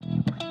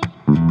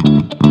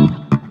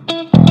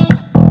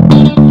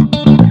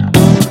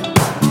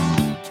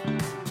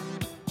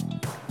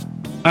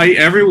Hi,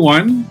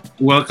 everyone.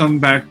 Welcome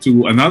back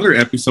to another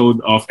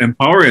episode of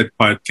Empower It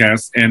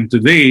podcast. And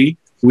today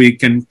we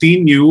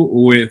continue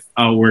with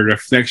our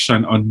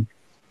reflection on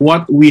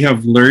what we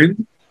have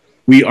learned.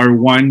 We are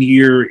 1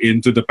 year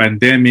into the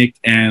pandemic,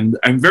 and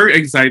I'm very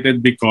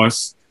excited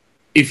because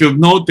if you've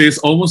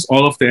noticed, almost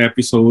all of the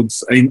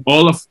episodes, in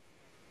all of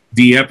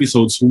the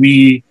episodes,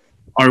 we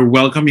are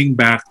welcoming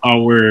back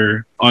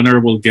our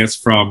honorable guests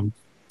from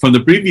the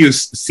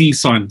previous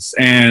seasons.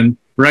 And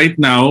right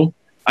now,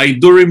 I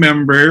do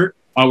remember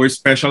our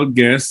special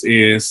guest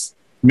is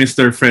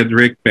Mr.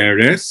 Frederick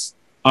Perez.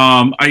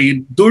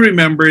 I do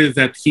remember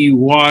that he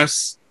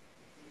was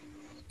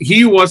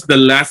the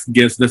last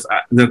guest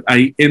that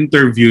I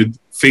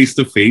interviewed face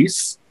to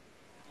face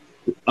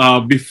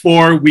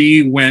before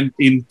we went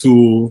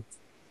into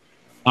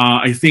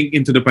I think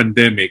into the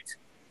pandemic.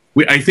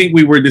 I think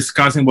we were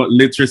discussing about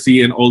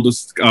literacy and all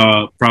those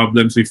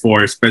problems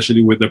before,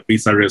 especially with the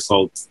PISA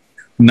results.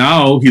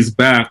 Now he's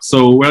back.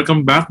 So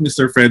welcome back,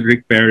 Mr.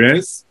 Frederick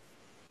Perez.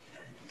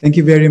 Thank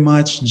you very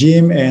much,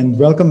 Jim, and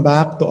welcome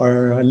back to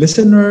our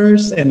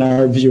listeners and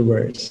our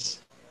viewers.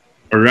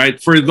 All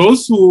right. For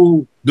those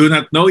who do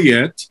not know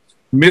yet,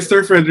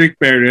 Mr. Frederick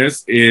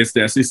Perez is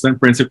the assistant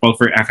principal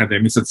for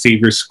academics at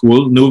Xavier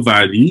School, New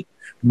Valley.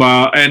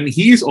 And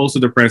he is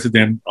also the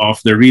president of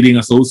the Reading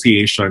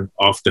Association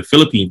of the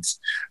Philippines.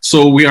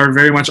 So we are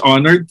very much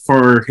honored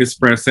for his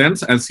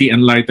presence as he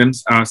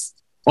enlightens us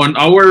on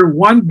our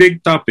one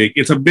big topic.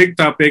 It's a big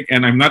topic,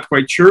 and I'm not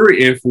quite sure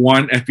if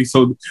one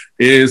episode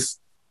is,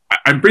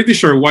 I'm pretty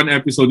sure one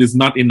episode is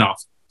not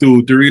enough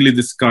to really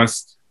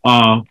discuss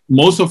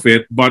most of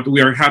it, but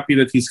we are happy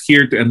that he's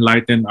here to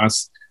enlighten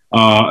us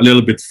a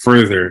little bit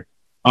further.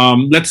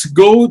 Let's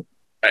go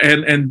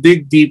and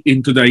dig deep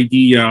into the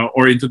idea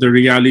or into the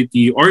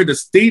reality or the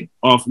state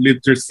of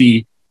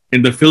literacy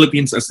in the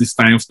Philippines at this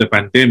time of the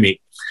pandemic.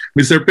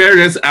 Mr.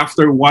 Perez,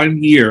 after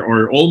 1 year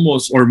or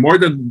almost or more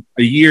than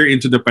a year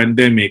into the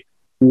pandemic,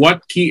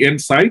 what key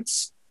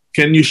insights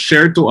can you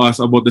share to us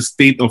about the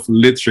state of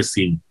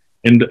literacy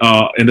in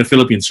the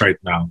Philippines right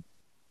now?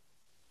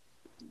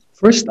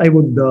 First, I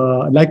would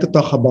like to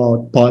talk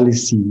about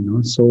policy.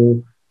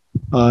 So,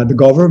 the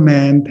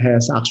government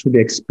has actually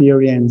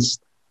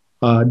experienced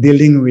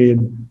dealing with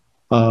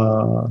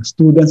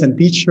students and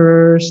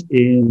teachers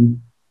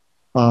in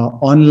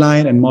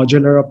online and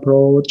modular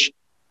approach,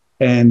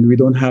 and we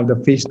don't have the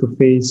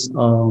face-to-face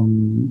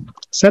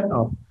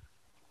setup.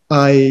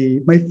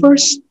 My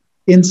first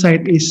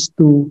insight is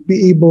to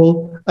be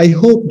able, I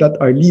hope that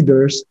our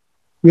leaders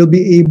will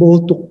be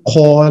able to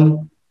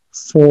call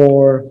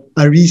for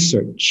a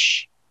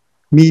research,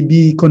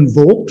 maybe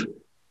convoked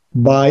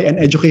by an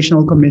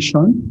educational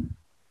commission,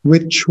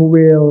 which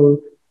will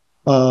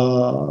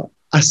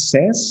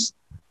assess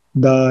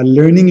the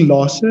learning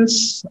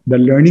losses, the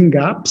learning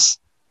gaps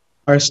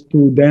our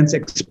students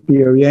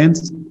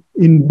experience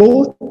in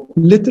both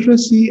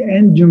literacy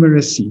and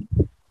numeracy,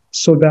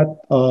 so that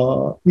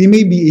we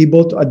may be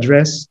able to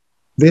address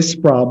this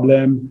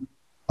problem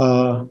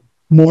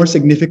more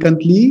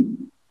significantly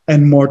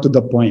and more to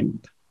the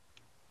point.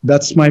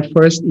 That's my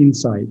first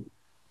insight.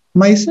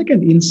 My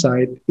second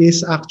insight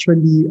is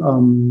actually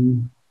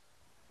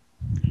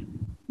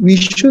we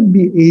should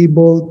be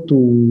able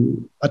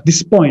to, at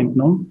this point,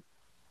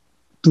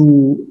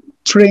 to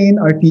train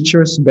our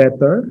teachers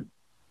better,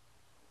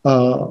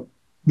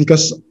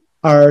 because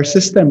our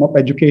system of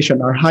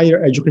education, our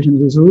higher education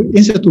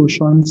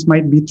institutions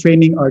might be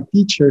training our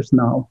teachers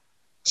now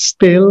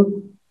still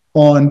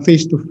on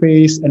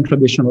face-to-face and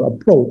traditional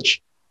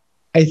approach.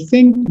 I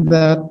think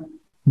that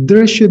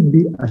there should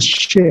be a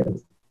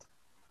shift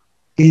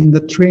in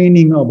the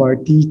training of our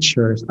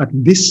teachers at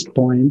this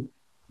point,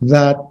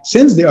 that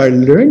since they are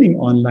learning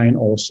online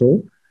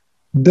also,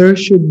 there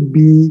should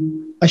be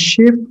a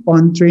shift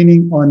on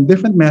training on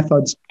different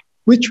methods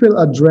which will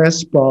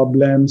address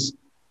problems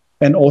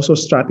and also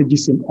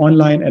strategies in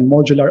online and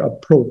modular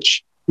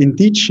approach in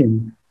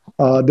teaching.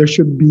 They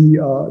should be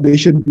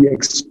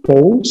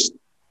exposed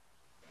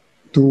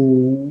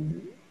to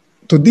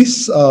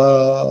these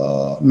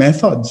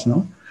methods,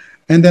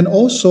 and then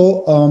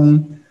also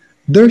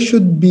there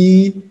should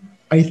be,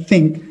 I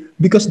think,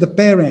 because the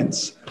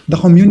parents, the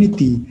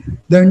community,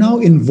 they're now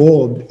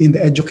involved in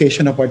the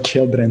education of our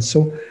children.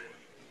 So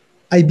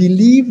I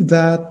believe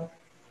that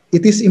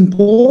it is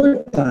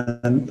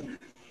important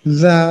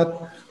that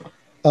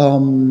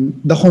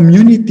the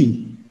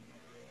community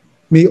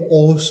may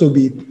also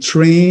be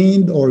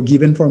trained or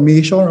give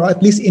information or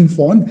at least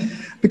informed.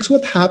 Because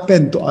what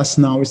happened to us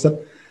now is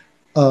that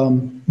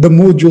the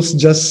modules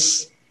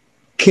just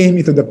came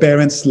into the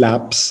parents'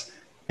 laps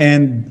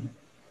and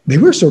they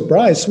were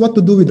surprised what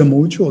to do with the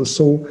modules.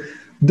 So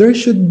there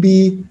should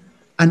be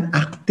an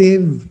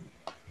active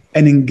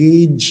and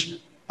engaged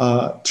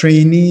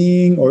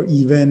training or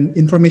even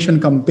information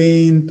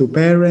campaign to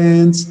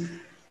parents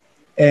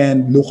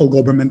and local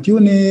government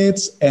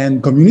units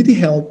and community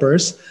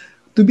helpers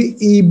to be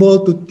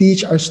able to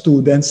teach our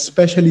students,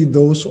 especially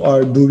those who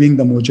are doing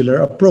the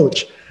modular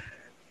approach.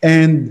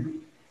 And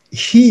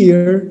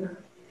here,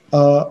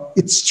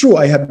 It's true,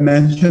 I have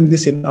mentioned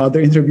this in other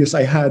interviews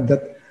I had,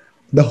 that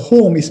the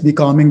home is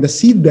becoming the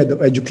seedbed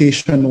of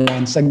education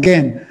once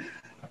again.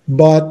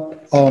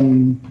 But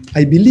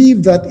I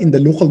believe that in the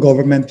local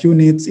government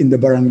units, in the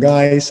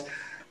barangays,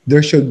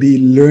 there should be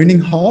learning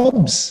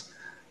hubs.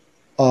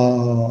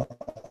 Uh,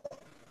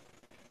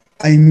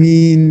 I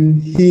mean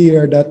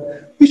here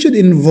that we should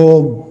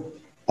involve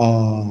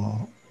uh,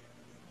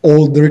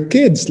 older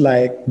kids,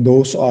 like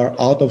those are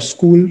out of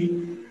school,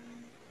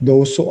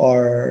 those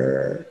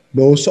are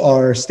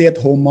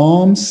stay-at-home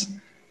moms,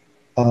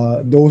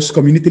 those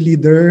community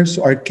leaders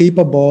who are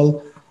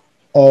capable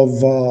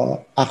of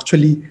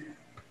actually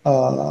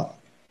uh,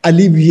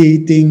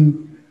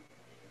 alleviating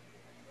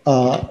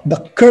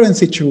the current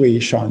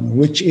situation,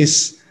 which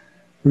is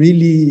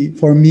really,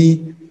 for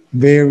me,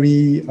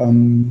 very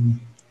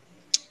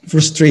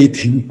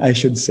frustrating, I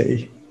should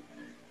say.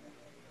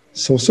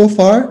 So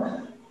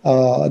far,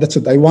 that's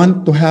what I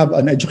want to have: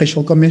 an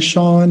educational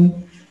commission,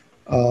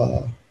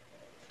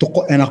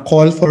 and a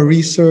call for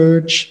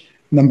research.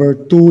 Number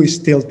two is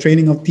still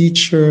training of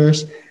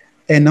teachers.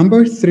 And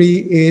number three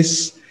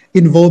is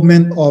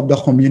involvement of the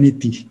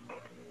community.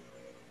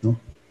 No?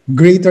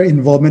 Greater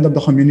involvement of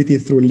the community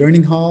through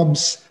learning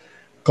hubs,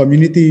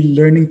 community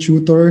learning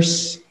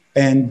tutors,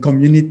 and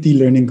community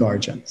learning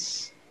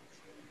guardians.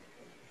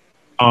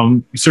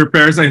 Sir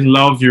Perez, I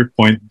love your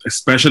point,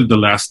 especially the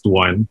last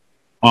one,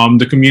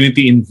 the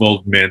community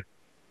involvement.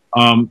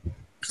 Um,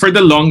 for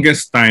the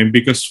longest time,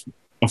 because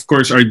of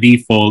course our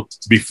default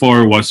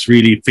before was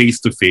really face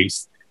to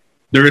face,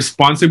 the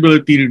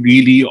responsibility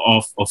really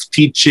of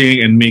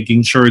teaching and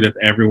making sure that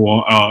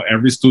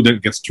every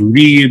student gets to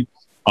read,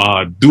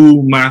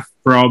 do math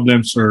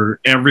problems or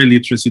every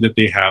literacy that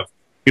they have.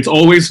 It's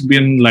always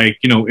been like,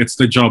 it's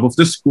the job of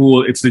the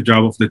school, it's the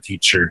job of the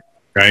teacher,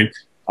 right?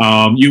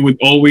 You would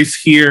always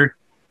hear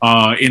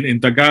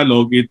in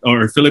Tagalog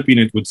or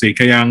Filipino, it would say,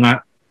 kaya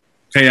nga,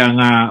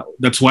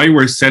 that's why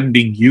we're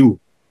sending you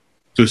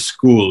to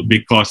school,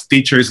 because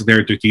teachers are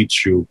there to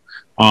teach you.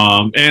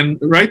 And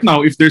right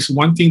now, if there's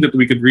one thing that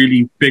we could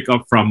really pick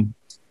up from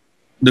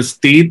the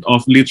state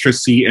of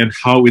literacy and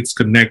how it's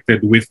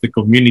connected with the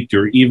community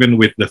or even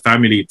with the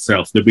family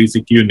itself, the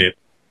basic unit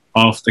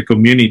of the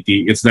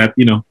community, it's that,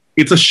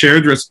 it's a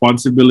shared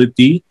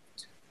responsibility.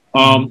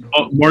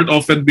 More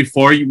often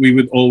before, we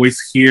would always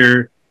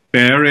hear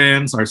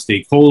parents, our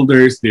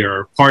stakeholders, they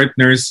are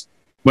partners.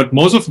 But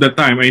most of the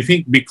time, I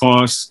think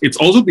because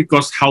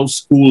how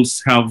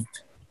schools have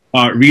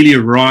really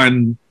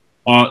run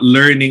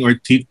learning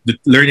the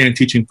learning and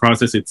teaching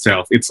process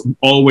itself. It's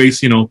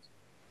always,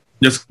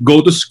 just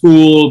go to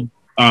school,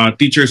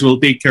 teachers will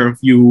take care of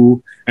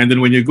you, and then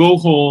when you go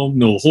home,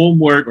 no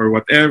homework or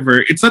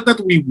whatever. It's not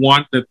that we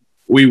want that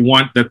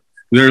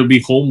there will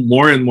be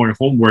more and more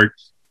homework,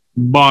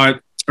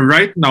 but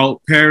right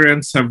now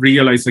parents have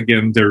realized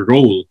again their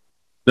role,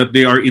 that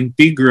they are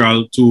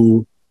integral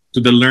to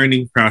the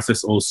learning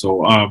process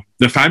also.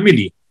 The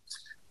family.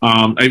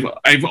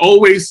 I've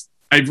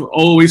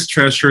always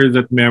treasured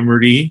that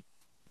memory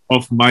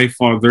of my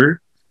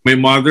father, my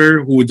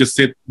mother, who would just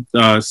sit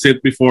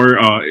before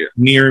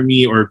near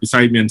me or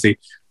beside me and say,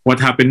 "What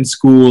happened in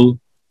school?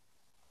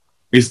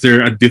 Is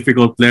there a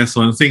difficult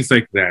lesson?" Things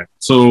like that.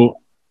 So,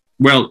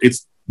 well,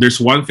 there's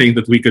one thing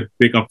that we could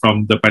pick up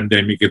from the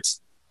pandemic.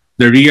 It's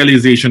the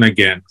realization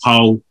again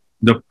how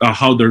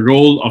the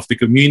role of the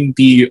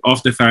community,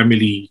 of the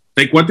family,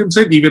 like what you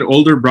said, even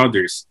older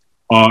brothers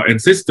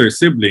and sisters,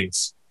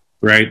 siblings,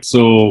 right?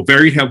 So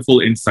very helpful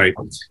insight.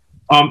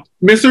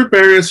 Mr.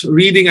 Perez,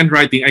 reading and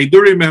writing. I do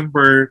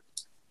remember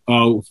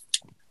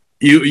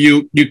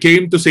you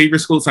came to Savior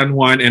School San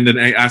Juan, and then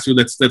I asked you,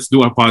 let's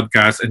do a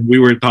podcast, and we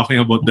were talking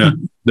about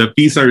the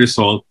PISA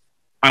result.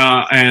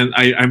 And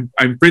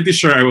I'm pretty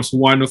sure I was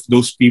one of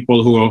those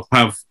people who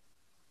have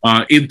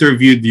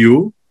interviewed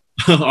you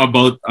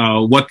about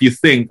what you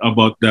think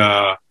about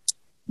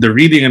the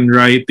reading and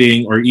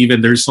writing, or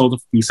even the result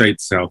of PISA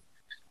itself.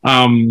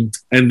 And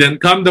then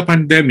come the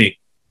pandemic,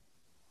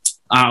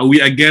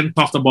 we again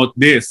talked about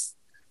this,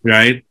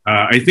 right?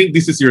 I think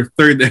this is your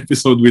third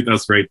episode with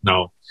us right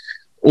now.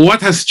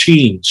 What has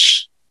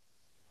changed?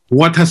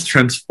 What has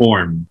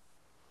transformed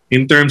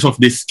in terms of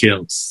these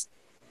skills?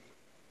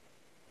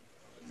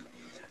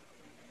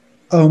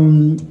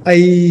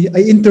 I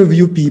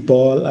interview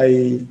people.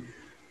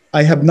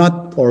 I have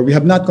not, or we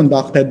have not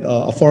conducted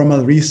a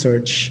formal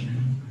research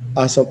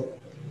as of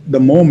the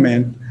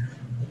moment,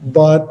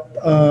 but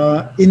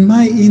in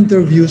my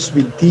interviews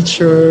with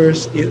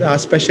teachers,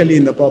 especially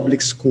in the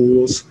public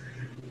schools,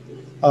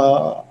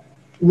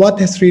 what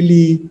has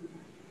really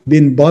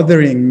been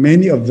bothering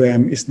many of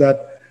them is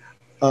that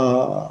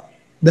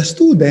the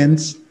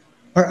students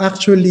are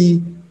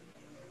actually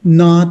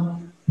not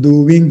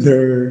doing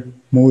their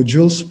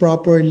modules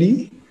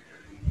properly.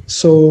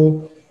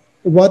 So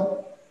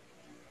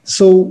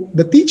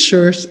the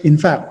teachers, in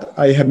fact,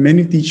 I have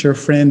many teacher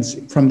friends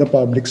from the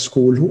public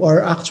school who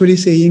are actually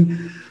saying,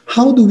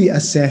 how do we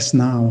assess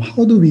now?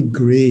 How do we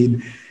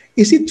grade?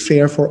 Is it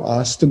fair for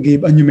us to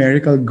give a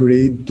numerical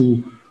grade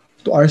to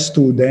to our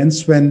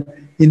students when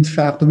in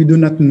fact we do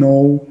not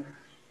know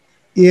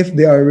if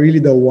they are really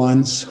the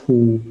ones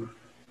who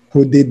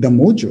did the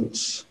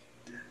modules.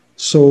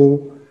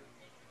 So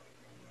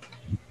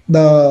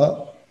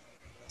the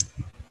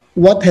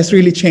what has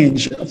really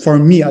changed for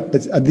me at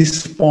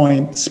this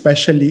point,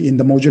 especially in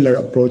the modular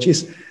approach,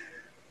 is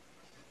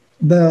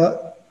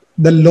the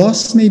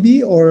loss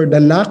maybe or the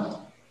lack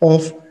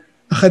of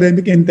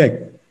academic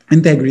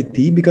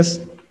integrity,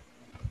 because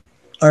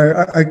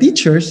our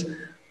teachers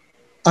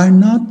are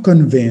not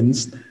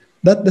convinced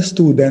that the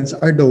students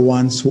are the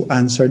ones who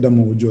answer the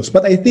modules.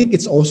 But I think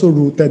it's also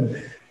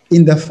rooted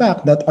in the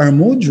fact that our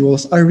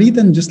modules are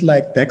written just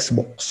like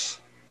textbooks.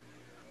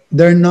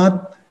 They're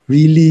not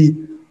really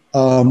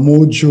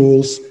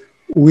modules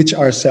which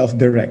are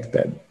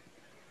self-directed.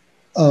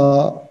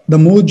 The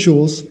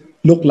modules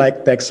look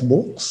like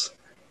textbooks,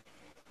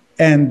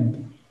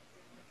 and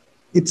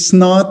it's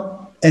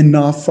not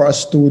enough for a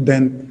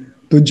student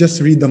to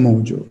just read the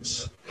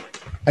modules.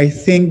 I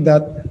think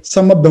that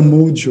some of the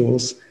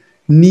modules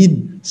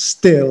need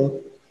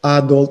still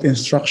adult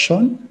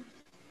instruction.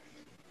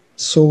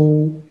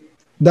 So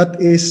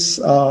that is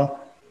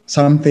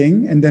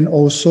something. And then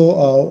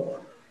also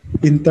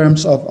in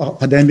terms of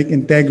academic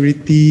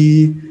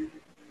integrity,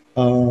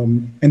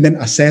 and then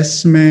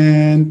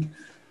assessment,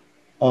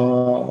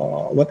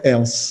 what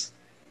else?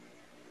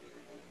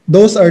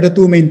 Those are the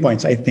two main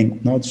points, I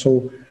think. No?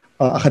 So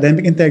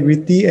academic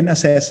integrity and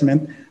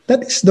assessment,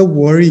 that is the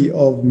worry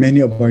of many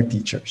of our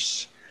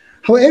teachers.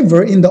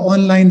 However, in the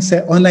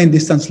online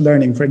distance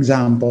learning, for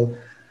example,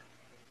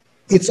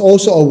 it's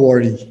also a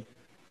worry,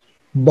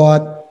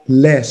 but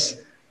less,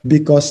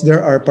 because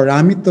there are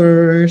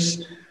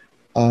parameters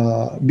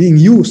being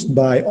used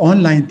by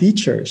online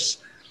teachers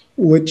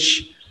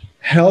which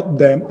help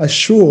them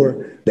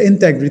assure the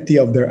integrity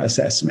of their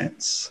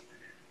assessments.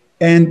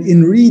 And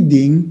in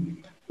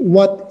reading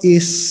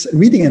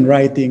and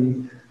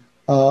writing,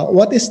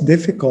 what is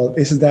difficult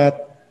is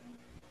that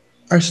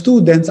our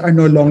students are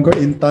no longer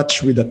in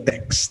touch with the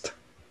text.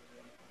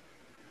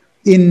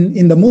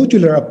 In the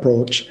modular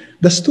approach,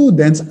 the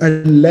students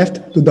are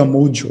left to the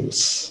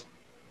modules.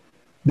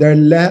 They're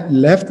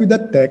left with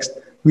the text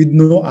with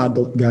no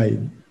adult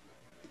guide.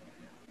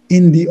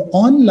 In the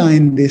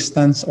online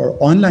distance or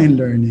online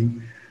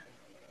learning,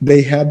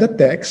 they have the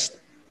text,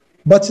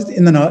 but it's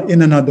in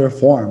another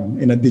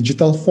form, in a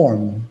digital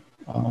form.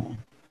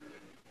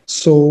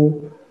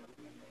 So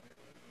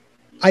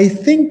I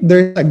think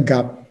there's a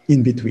gap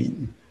in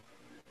between.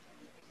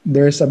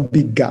 There's a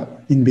big gap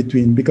in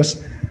between,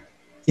 because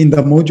in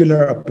the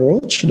modular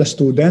approach, the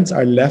students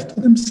are left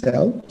to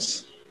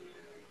themselves.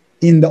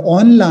 In the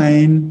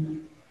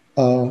online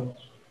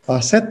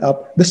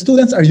setup, the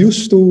students are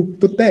used to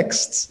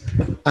texts,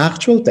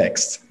 actual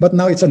texts, but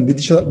now it's on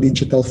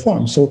digital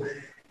form. So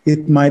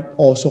it might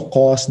also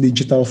cause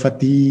digital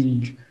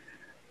fatigue,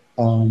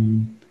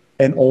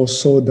 and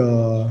also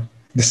the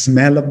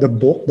smell of the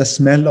book, the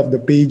smell of the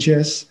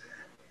pages,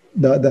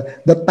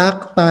 the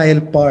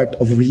tactile part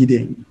of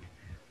reading.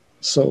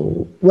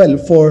 So, well,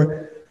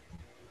 for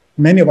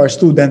many of our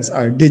students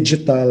are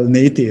digital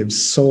natives,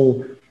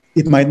 so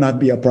it might not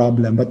be a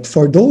problem. But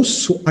for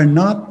those who are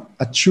not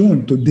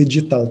attuned to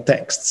digital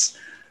texts,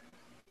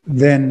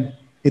 then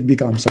it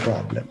becomes a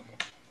problem.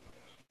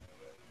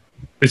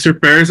 Mr.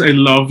 Perez, I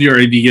love your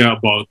idea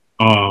about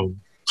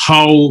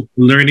how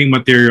learning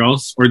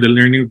materials or the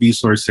learning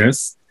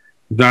resources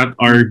that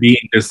are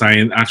being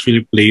designed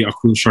actually play a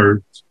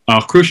crucial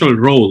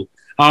role.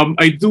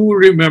 I do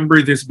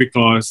remember this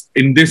because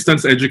in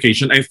distance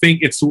education, I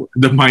think it's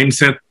the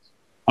mindset.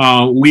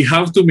 We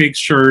have to make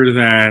sure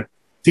that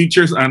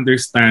teachers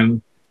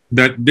understand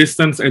that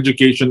distance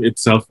education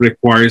itself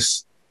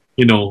requires,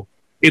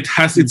 it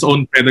has its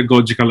own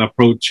pedagogical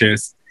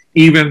approaches,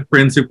 even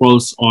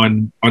principles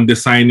on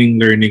designing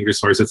learning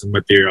resources and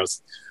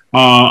materials.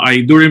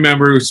 I do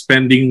remember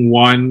spending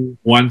one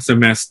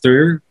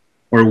semester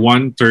or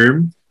one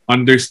term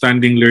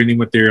understanding learning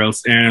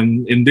materials,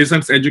 and in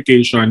distance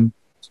education,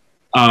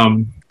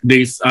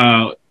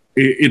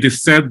 it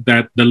is said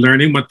that the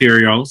learning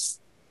materials,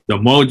 the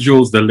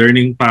modules, the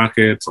learning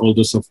packets, all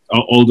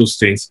those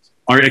things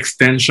are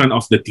extension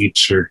of the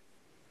teacher.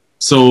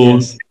 So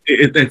Yes.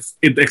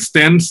 it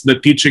extends the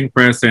teaching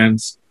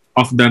presence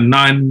of the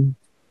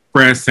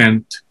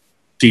non-present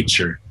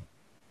teacher.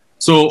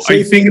 So So I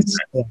it think means,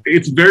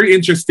 it's very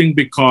interesting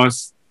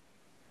because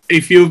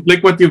if you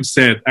like what you've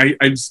said,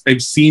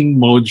 I've seen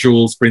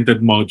modules,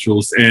 printed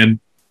modules, and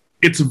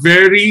it's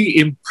very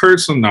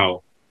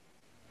impersonal.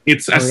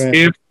 It's as correct.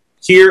 if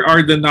here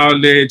are the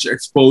knowledge,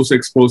 expose,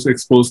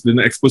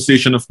 the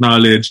exposition of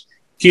knowledge.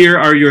 Here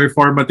are your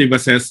formative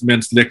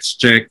assessments, let's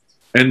check.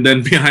 And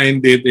then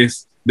behind it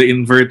is the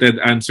inverted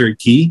answer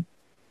key.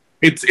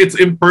 It's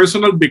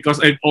impersonal because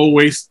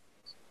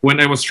when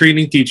I was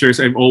training teachers,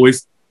 I've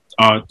always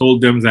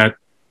told them that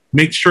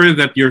make sure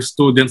that your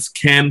students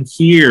can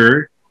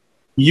hear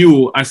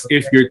you as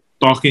if you're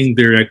talking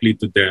directly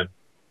to them.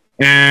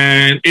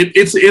 And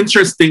it's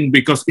interesting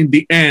because in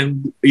the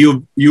end,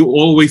 you will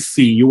always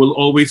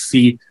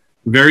see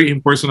very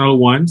impersonal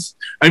ones.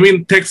 I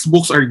mean,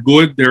 textbooks are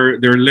good; they're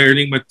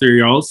learning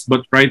materials,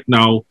 but right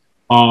now,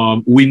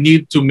 we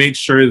need to make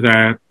sure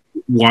that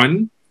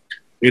one,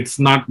 it's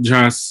not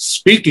just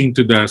speaking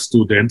to the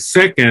students.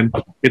 Second,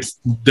 it's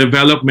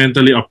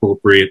developmentally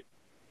appropriate.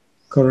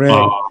 Uh,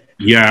 Correct.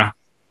 yeah,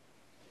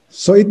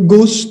 So it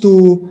goes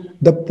to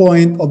the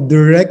point of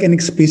direct and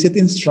explicit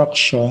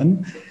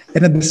instruction,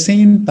 and at the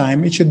same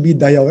time, it should be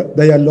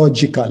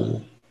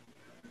dialogical.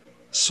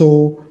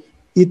 So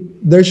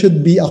there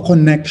should be a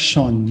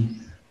connection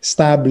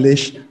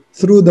established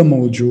through the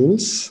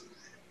modules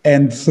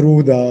and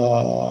through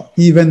the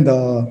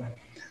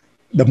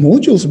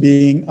modules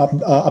being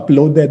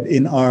uploaded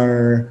in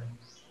our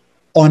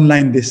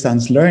online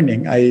distance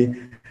learning.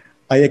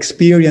 I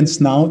experience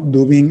now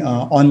doing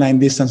online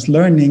distance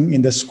learning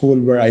in the school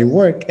where I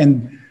work,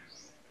 and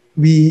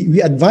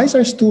we advise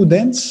our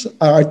students,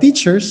 our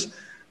teachers,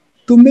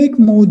 to make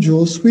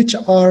modules which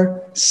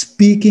are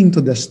speaking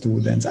to the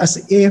students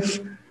as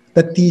if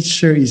the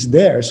teacher is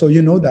there. So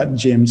you know that,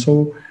 Jim.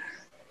 So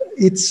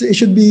it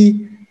should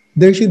be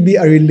there should be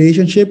a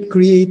relationship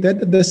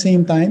created at the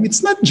same time.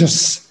 It's not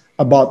just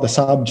about the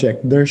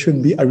subject. There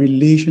should be a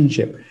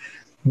relationship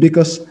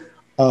because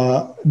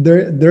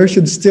there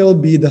should still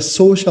be the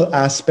social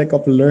aspect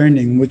of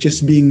learning, which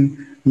is being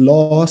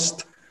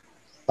lost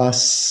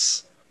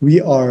as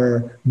we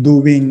are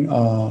doing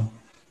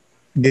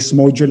this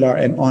modular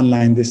and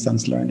online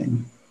distance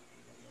learning.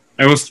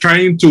 I was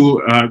trying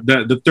to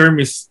the term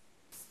is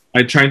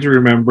I trying to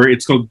remember.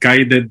 It's called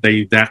guided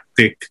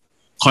didactic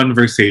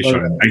conversation.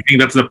 Correct. I think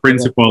that's the Correct.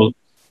 principle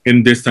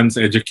in distance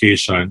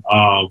education.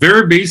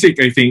 Very basic,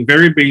 I think.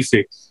 Very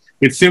basic.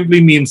 It simply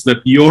means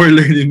that your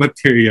learning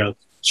material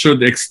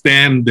should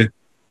extend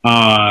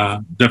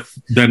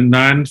the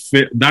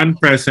non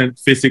present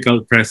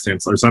physical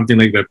presence or something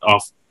like that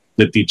of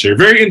the teacher.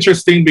 Very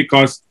interesting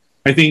because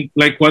I think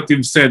like what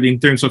you've said in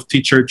terms of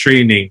teacher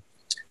training,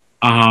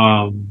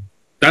 um,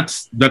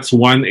 that's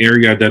one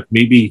area that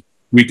maybe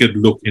we could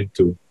look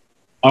into.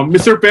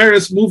 Mr.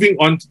 Perez, moving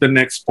on to the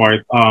next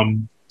part.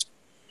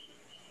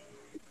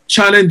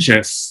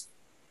 Challenges.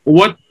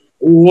 What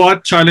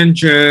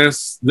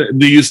challenges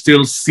do you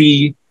still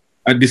see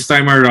at this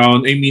time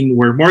around? I mean,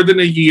 we're more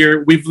than a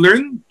year.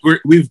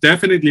 We've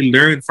definitely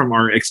learned from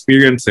our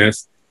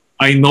experiences.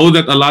 I know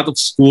that a lot of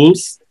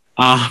schools,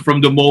 from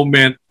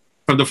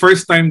the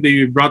first time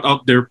they brought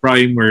out their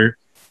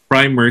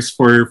primers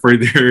for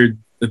their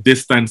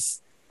distance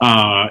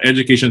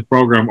education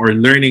program or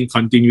learning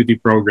continuity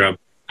program,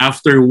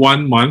 after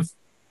 1 month,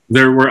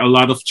 there were a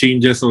lot of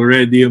changes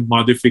already,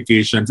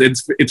 modifications.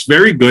 It's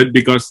very good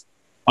because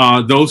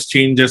those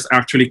changes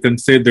actually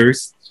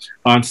considers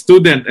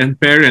student and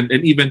parent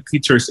and even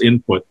teachers'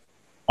 input.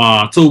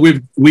 So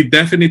we've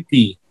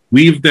definitely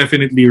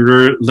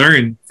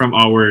learned from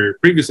our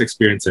previous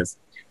experiences.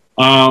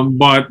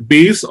 But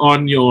based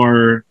on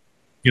your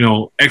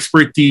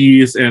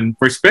expertise and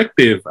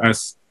perspective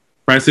as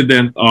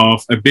president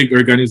of a big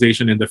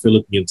organization in the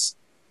Philippines,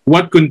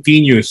 what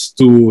continues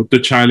to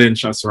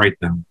challenge us right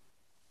now?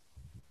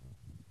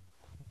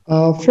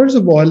 First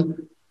of all,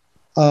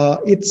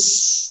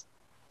 it's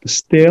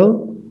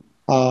still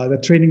the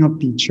training of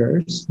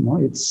teachers. No,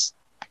 it's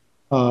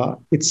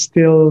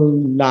still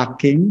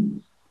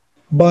lacking,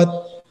 but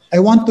I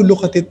want to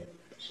look at it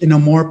in a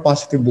more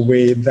positive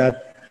way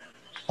that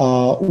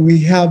we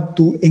have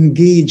to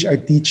engage our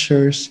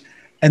teachers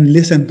and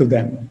listen to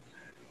them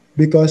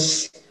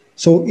because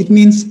so it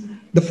means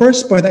the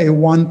first point I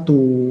want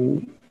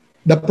to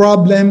the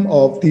problem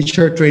of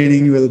teacher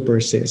training will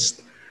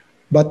persist,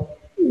 but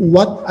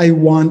what I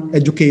want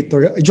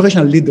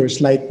educational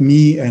leaders like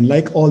me and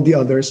like all the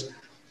others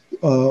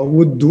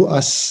would do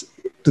us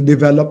to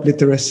develop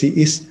literacy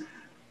is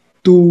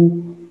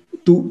to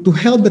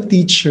help the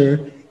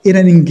teacher in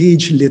an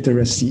engaged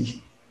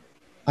literacy.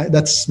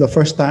 That's the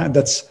first time.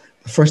 That's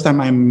the first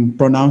time I'm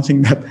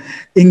pronouncing that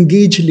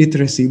engaged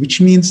literacy,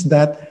 which means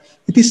that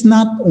it is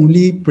not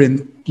only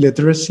print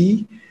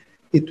literacy.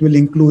 It will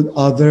include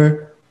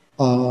other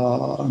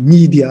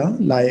media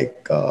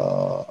like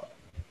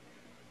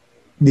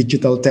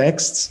digital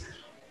texts,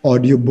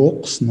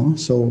 audiobooks. No,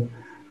 so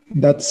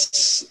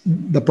that's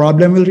the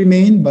problem will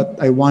remain. But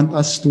I want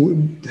us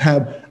to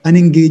have an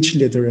engaged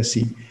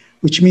literacy,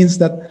 which means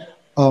that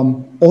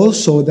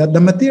also that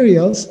the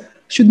materials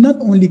should not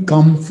only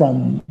come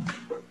from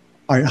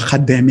our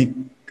academic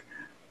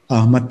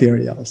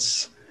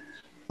materials.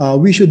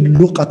 We should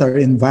look at our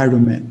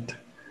environment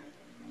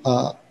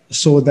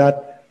so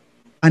that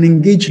an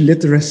engaged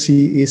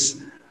literacy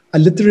is a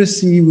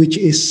literacy which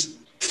is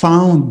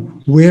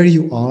found where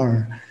you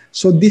are.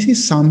 So this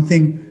is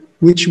something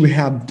which we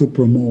have to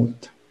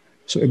promote.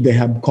 So if they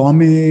have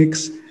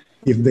comics,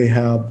 if they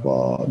have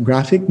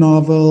graphic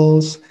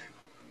novels,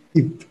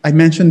 if I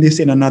mentioned this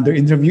in another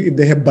interview, if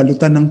they have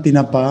balutan ng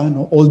tinapa,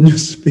 no, old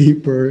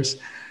newspapers,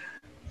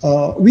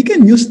 we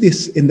can use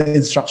this in the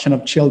instruction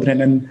of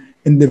children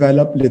and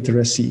develop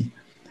literacy.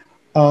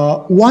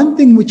 One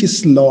thing which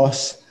is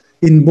lost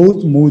in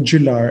both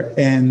modular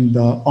and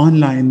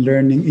online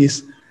learning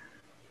is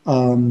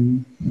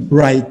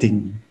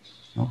writing.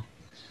 No?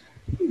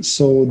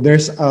 So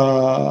there's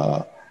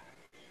a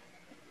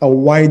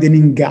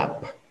widening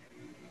gap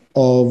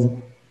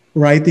of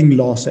writing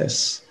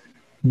losses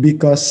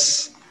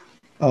because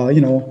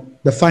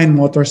the fine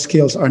motor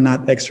skills are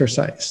not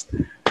exercised.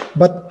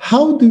 But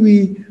how do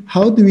we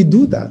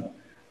do that?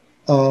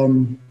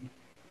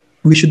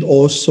 We should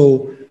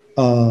also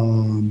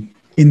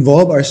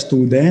involve our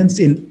students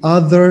in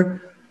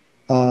other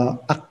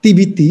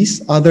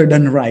activities other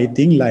than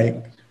writing,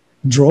 like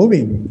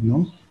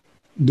drawing,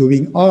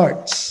 doing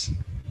arts.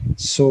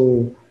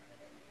 So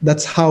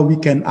that's how we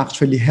can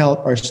actually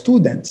help our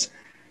students.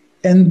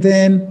 And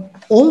then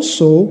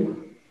also,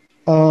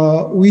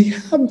 we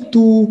have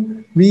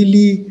to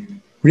really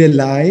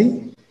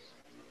rely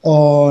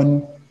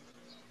on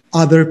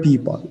other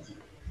people.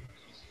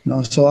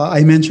 No, so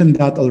I mentioned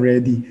that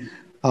already,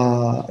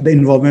 the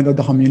involvement of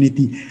the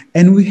community,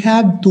 and we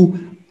have to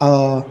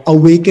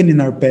awaken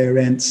in our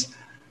parents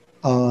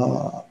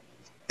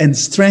and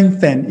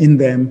strengthen in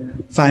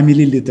them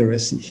family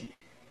literacy.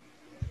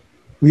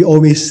 We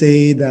always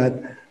say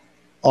that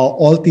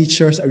all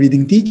teachers are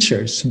reading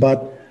teachers,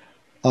 but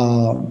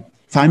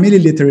family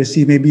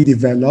literacy may be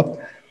developed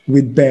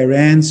with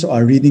parents who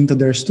are reading to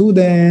their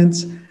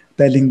students,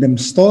 telling them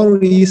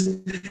stories,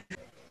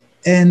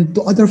 and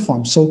to other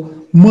forms.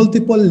 So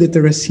multiple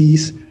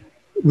literacies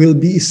will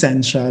be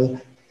essential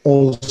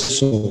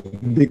also,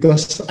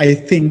 because I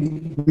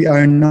think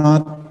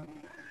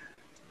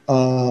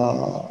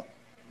uh,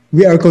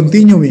 we are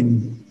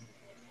continuing,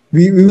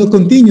 we will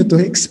continue to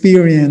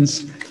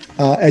experience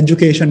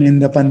education in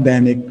the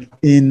pandemic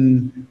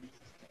in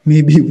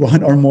maybe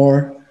one or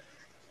more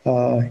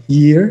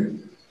year.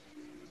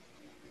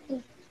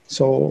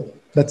 So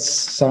that's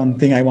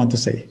something I want to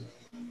say.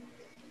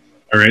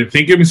 All right.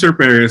 Thank you, Mr.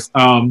 Perez.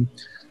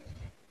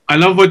 I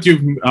love what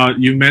you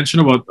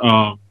mentioned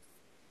about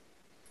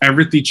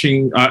every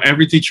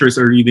teacher is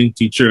a reading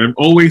teacher. I've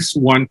always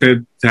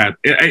wanted that.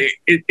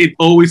 It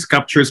always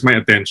captures my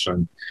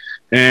attention,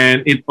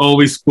 and it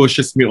always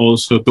pushes me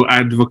also to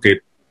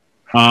advocate.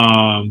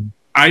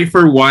 I,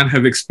 for one,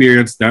 have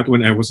experienced that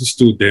when I was a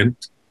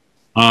student.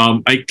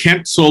 I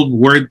can't solve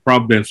word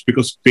problems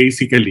because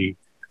basically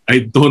I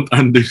don't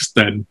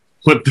understand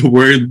what the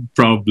word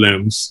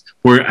problems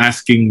were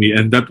asking me,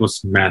 and that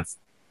was math.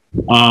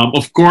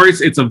 Of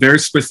course, it's a very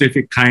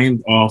specific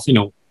kind of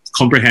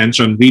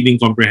comprehension, reading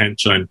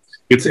comprehension.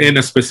 It's in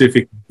a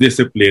specific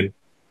discipline.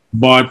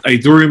 But I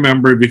do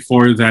remember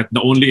before that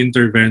the only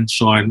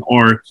intervention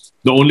or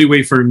the only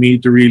way for me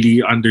to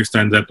really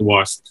understand that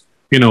was,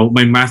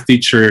 my math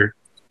teacher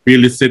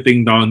really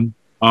sitting down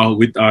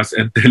with us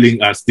and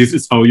telling us this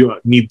is how you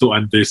need to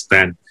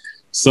understand.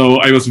 So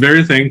I was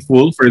very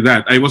thankful for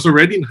that. I was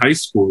already in high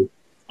school.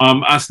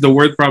 As the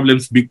word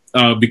problems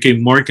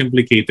became more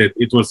complicated,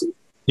 it was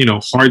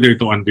harder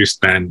to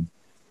understand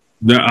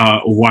the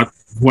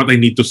what I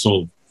need to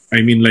solve.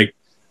 I mean, like,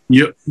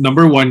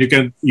 number one,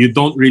 you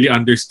don't really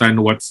understand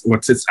what's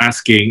it's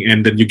asking,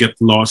 and then you get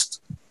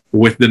lost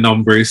with the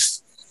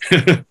numbers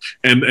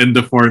and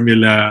the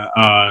formula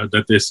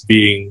that is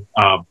being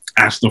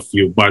asked of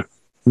you. But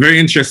very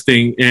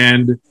interesting.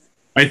 And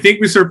I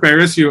think, Mr.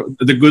 Perez,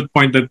 the good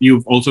point that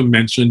you've also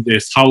mentioned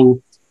is how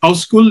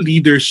school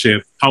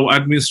leadership, how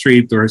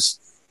administrators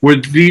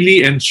would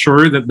really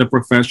ensure that the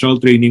professional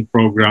training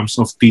programs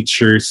of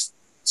teachers,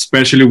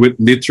 especially with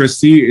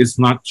literacy, is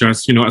not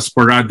just a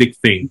sporadic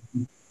thing.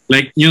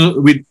 Like,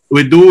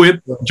 we do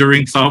it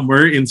during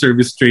summer in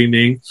service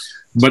training,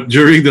 but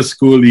during the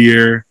school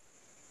year,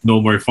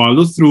 no more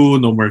follow through,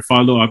 no more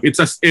follow up. It's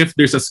as if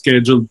there's a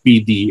scheduled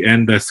PD,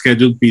 and the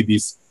scheduled PD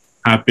is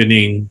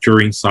happening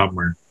during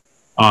summer.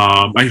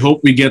 I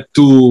hope we get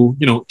to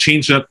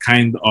change that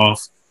kind of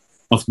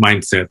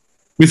mindset.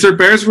 Mr.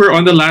 Perez, we're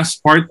on the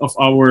last part of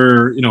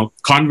our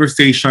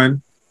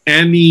conversation.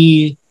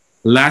 Any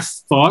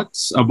last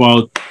thoughts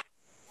about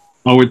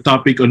our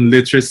topic on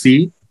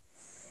literacy?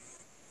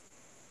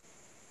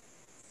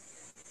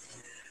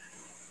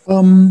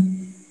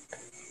 Um,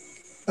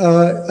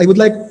 I would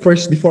like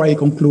first, before I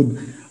conclude,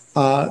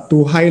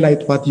 to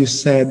highlight what you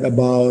said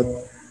about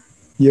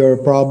your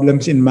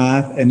problems in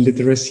math and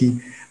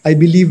literacy. I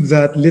believe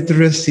that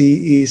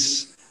literacy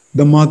is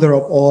the mother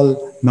of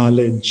all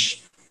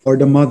knowledge, or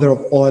the mother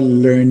of all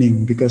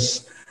learning,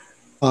 because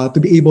to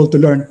be able to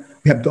learn,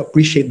 we have to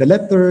appreciate the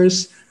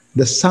letters,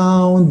 the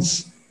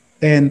sounds,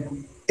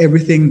 and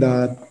everything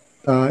that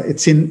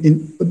it's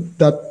in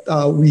that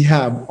we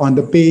have on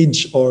the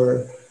page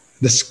or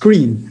the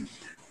screen.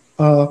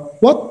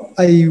 What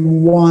I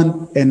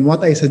want and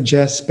what I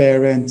suggest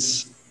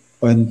parents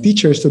and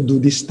teachers to do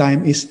this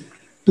time is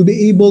to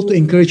be able to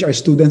encourage our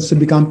students to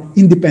become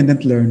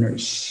independent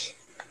learners.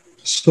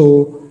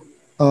 So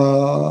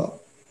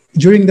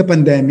during the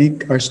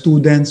pandemic, our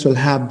students will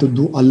have to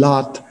do a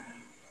lot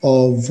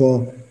of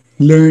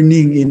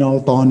learning in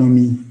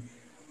autonomy.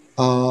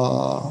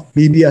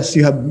 Maybe, as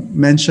you have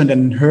mentioned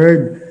and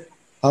heard,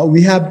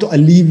 we have to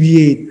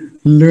alleviate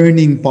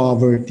learning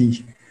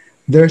poverty.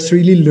 There's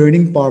really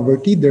learning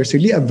poverty. There's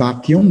really a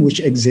vacuum which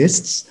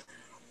exists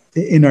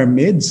in our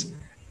midst.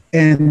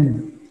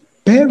 And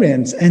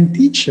parents and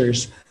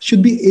teachers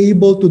should be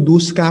able to do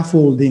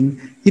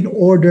scaffolding in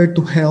order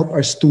to help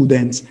our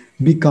students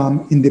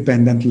become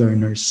independent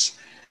learners.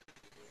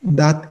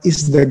 That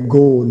is the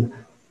goal.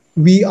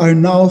 We are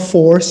now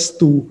forced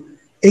to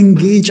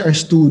engage our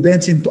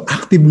students into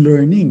active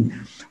learning.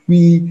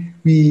 We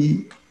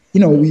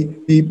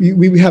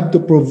we have to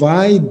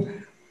provide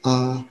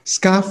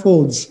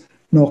scaffolds,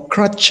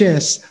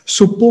 crutches,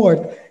 support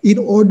in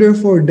order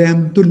for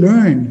them to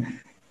learn.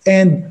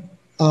 And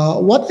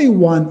what I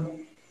want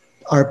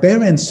our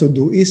parents to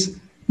do is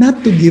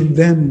not to give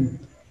them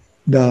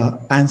the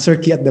answer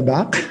key at the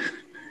back,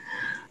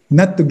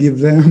 not to give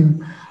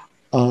them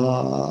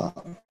uh,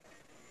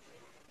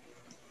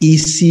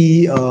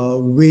 easy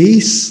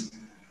ways,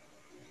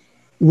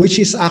 which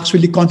is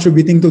actually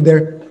contributing to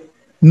their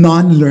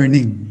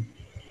non-learning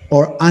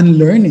or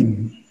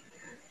unlearning.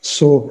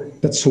 So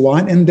that's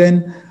one. And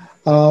then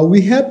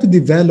we have to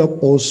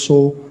develop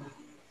also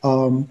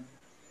um,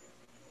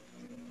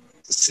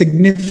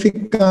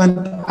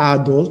 significant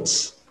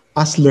adults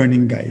as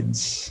learning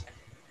guides.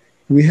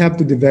 We have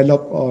to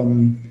develop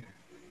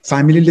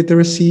family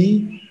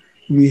literacy.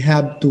 We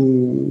have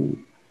to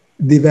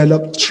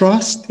develop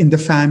trust in the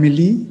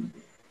family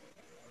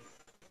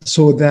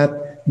so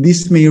that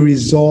this may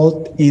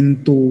result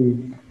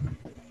into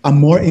a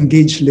more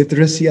engaged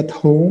literacy at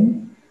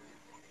home.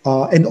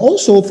 And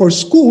also for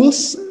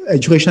schools,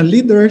 educational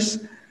leaders,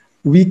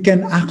 we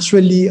can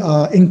actually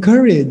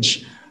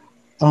encourage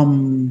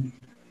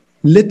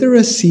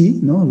literacy,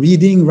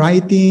 reading,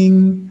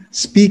 writing,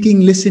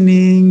 speaking,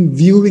 listening,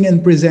 viewing,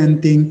 and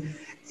presenting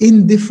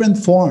in different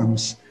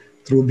forms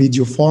through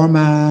video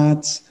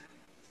formats,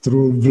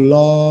 through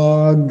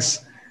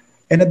vlogs,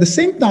 and at the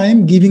same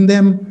time giving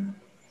them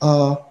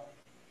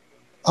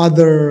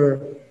other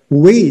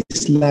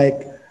ways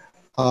like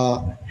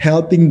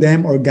helping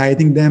them or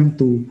guiding them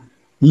to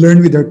learn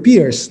with their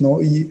peers.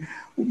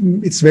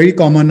 It's very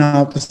common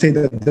now to say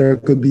that there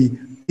could be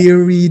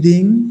peer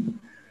reading.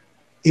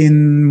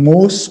 In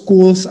most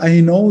schools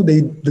I know,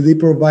 they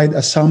provide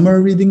a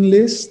summer reading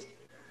list.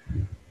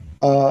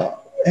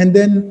 And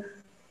then,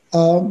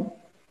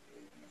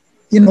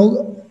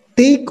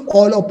 take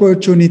all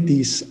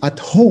opportunities at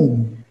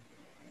home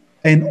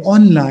and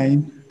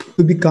online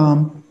to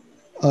become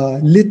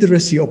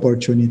literacy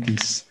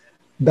opportunities.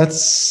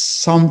 That's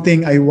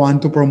something I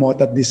want to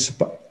promote at this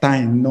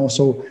time.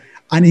 So,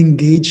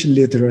 unengaged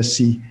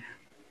literacy.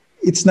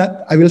 It's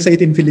not, I will say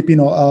it in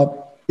Filipino,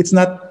 it's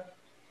not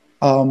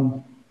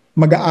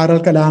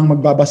mag-aaral ka lang,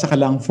 magbabasa ka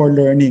lang for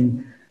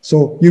learning.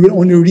 So, you will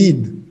only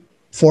read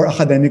for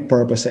academic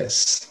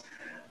purposes.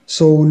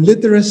 So,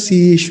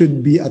 literacy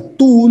should be a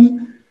tool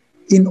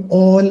in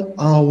all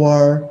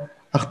our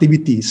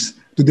activities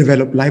to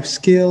develop life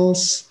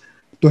skills,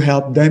 to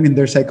help them in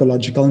their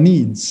psychological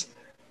needs.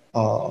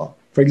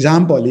 For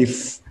example,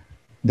 if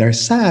they're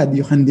sad,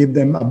 you can give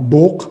them a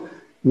book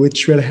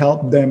which will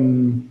help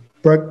them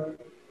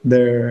perk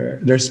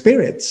their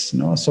spirits.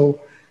 So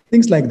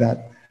things like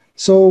that.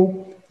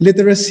 So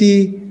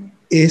literacy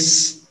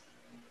is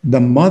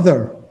the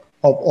mother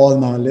of all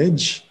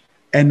knowledge,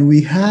 and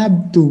we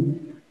have to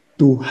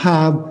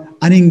have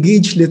an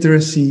engaged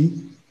literacy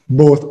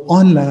both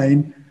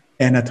online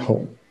and at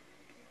home.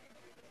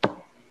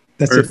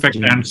 That's Perfect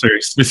it.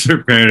 answers, Mr.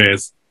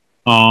 Perez.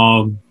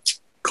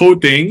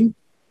 Coding.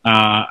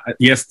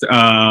 Yes,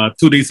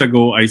 2 days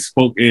ago, I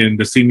spoke in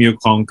the CMU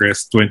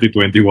Congress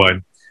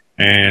 2021,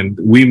 and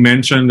we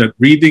mentioned that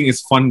reading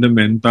is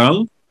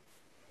fundamental.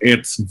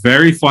 It's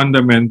very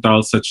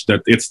fundamental, such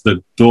that it's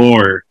the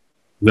door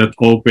that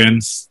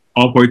opens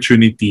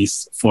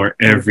opportunities for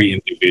every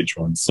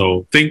individual.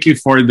 So, thank you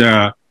for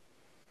the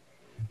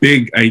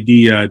big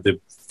idea, the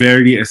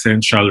very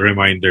essential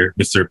reminder,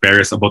 Mr.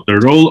 Perez, about the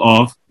role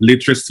of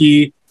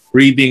literacy,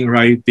 reading,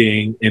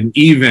 writing, and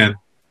even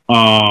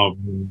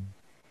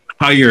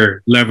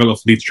higher level of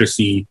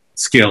literacy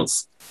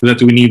skills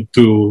that we need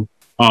to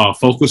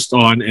focus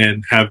on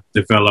and have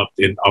developed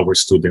in our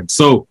students.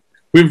 So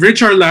we've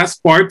reached our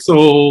last part.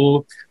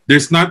 So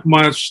there's not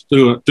much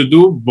to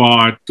do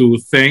but to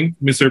thank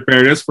Mr.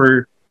 Perez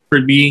for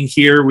being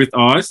here with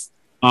us.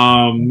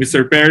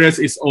 Mr. Perez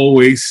is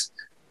always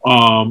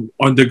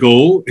on the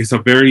go. He's a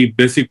very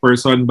busy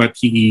person, but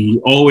he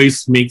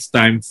always makes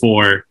time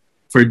for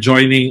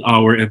joining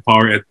our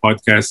Empower Ed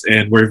podcast,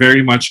 and we're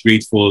very much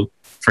grateful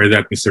for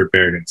that, Mr.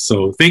 Perez.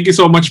 So thank you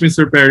so much,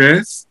 Mr.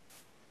 Perez.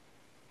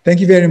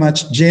 Thank you very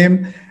much,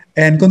 Jim,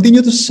 and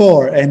continue to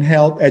soar and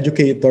help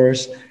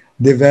educators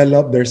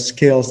develop their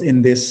skills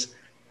in this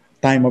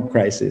time of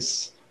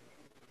crisis.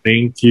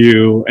 Thank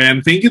you.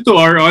 And thank you to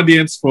our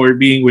audience for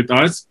being with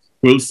us.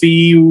 We'll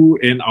see you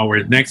in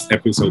our next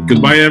episode.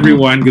 Goodbye,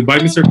 everyone. Goodbye,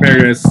 Mr.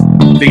 Perez.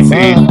 Stay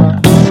safe.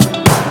 Bye.